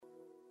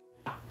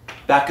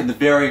Back in the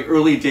very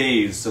early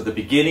days of the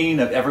beginning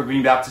of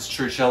Evergreen Baptist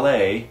Church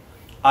LA,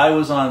 I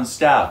was on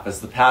staff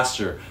as the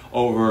pastor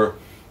over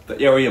the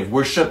area of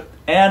worship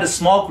and a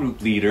small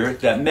group leader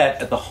that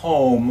met at the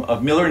home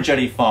of Miller and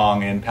Jenny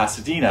Fong in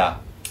Pasadena.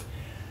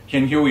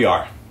 And here we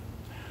are.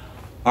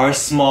 Our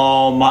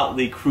small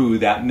motley crew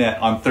that met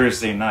on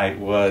Thursday night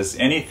was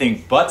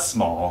anything but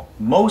small,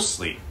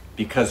 mostly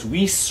because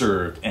we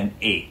served and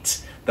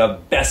ate the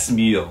best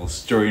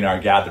meals during our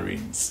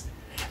gatherings.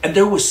 And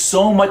there was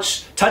so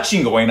much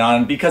touching going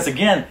on because,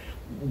 again,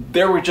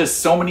 there were just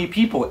so many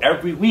people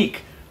every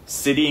week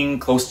sitting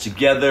close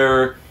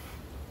together,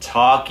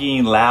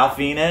 talking,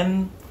 laughing,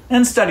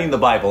 and studying the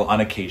Bible on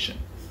occasion.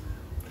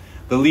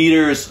 The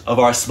leaders of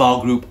our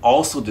small group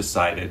also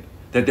decided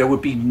that there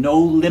would be no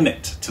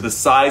limit to the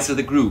size of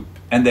the group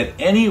and that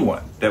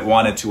anyone that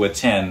wanted to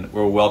attend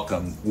were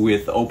welcome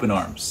with open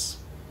arms.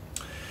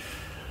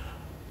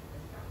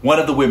 One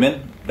of the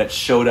women that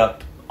showed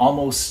up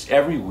almost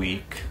every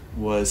week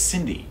was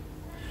Cindy.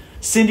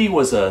 Cindy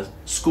was a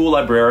school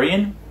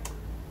librarian,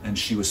 and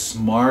she was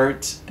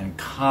smart and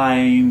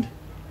kind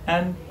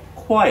and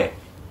quiet,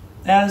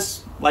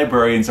 as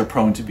librarians are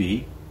prone to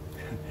be.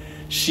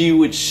 She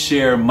wouldn't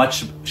share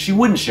much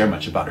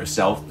about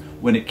herself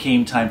when it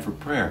came time for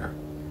prayer.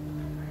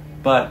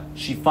 But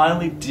she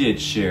finally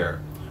did share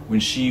when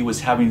she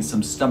was having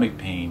some stomach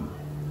pain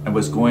and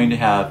was going to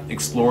have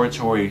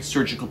exploratory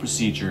surgical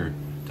procedure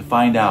to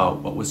find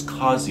out what was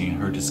causing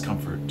her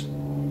discomfort.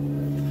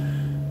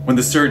 When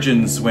the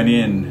surgeons went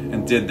in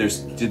and did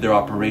their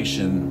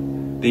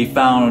operation, they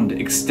found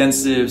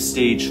extensive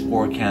stage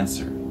 4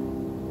 cancer.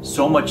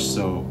 So much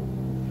so,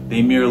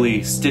 they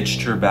merely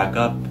stitched her back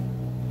up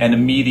and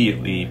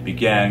immediately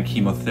began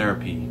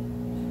chemotherapy.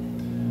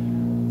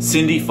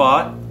 Cindy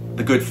fought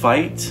the good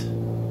fight,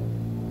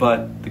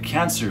 but the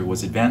cancer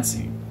was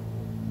advancing,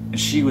 and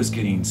she was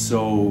getting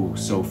so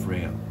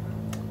frail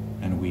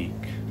and weak.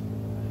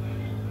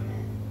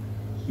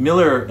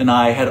 Miller and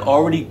I had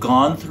already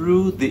gone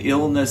through the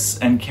illness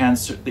of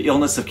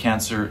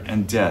cancer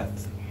and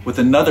death with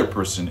another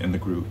person in the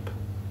group,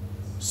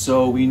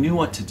 so we knew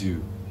what to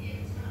do.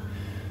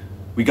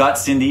 We got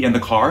Cindy in the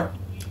car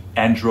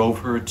and drove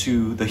her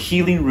to the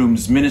Healing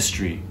Rooms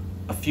ministry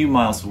a few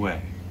miles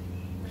away.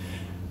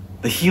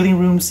 The Healing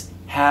Rooms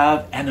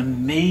have an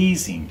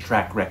amazing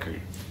track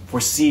record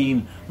for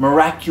seeing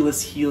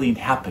miraculous healing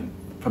happen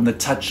from the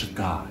touch of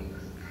God.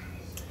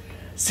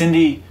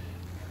 Cindy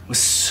was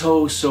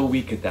so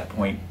weak at that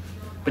point,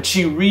 but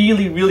she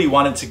really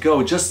wanted to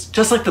go,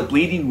 just like the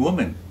bleeding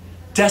woman,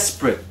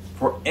 desperate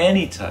for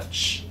any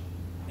touch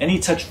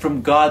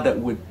from God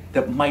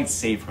that might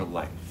save her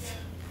life.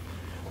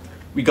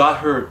 We got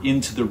her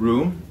into the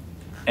room,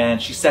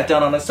 and she sat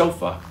down on a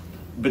sofa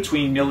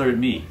between Miller and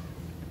me.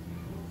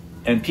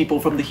 And people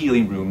from the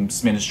Healing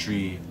Rooms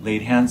ministry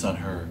laid hands on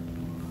her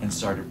and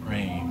started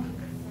praying.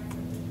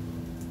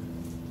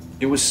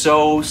 It was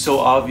so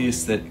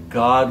obvious that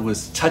God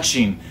was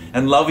touching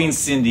and loving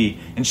Cindy,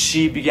 and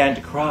she began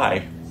to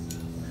cry.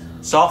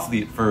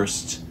 Softly at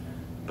first,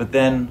 but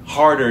then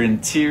harder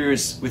with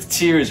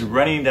tears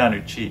running down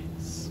her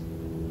cheeks.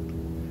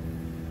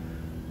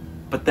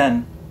 But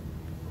then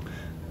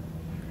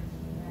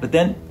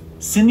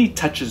Cindy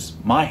touches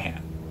my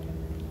hand,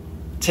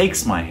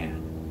 takes my hand,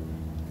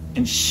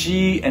 and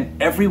she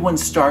and everyone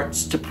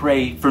starts to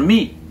pray for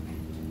me.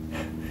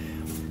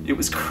 It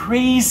was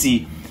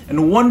crazy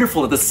and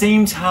wonderful at the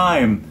same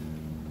time.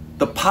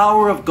 The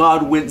power of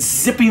God went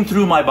zipping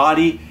through my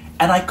body,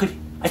 and I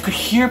could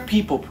hear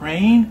people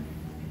praying,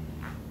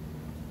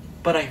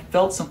 but I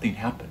felt something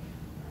happen.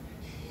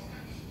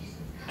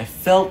 I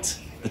felt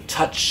the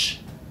touch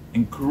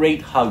and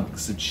great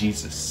hugs of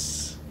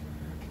Jesus.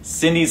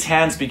 Cindy's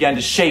hands began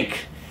to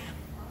shake,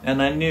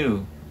 and I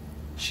knew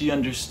she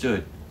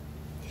understood.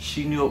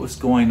 She knew what was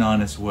going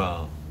on as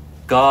well.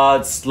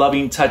 God's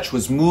loving touch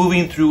was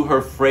moving through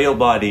her frail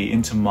body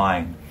into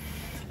mine.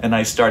 And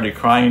I started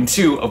crying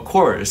too, of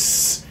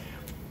course.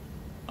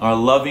 Our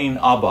loving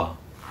Abba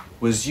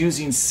was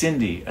using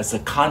Cindy as a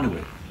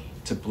conduit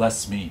to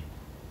bless me.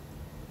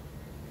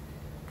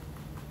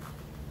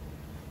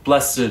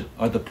 Blessed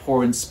are the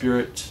poor in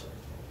spirit,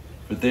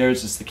 for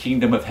theirs is the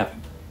kingdom of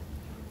heaven.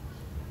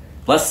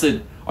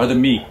 Blessed are the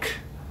meek,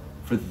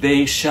 for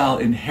they shall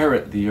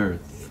inherit the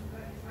earth.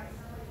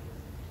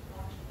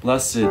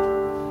 Blessed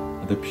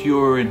are the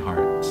pure in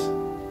heart,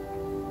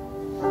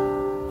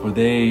 for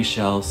they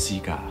shall see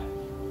God.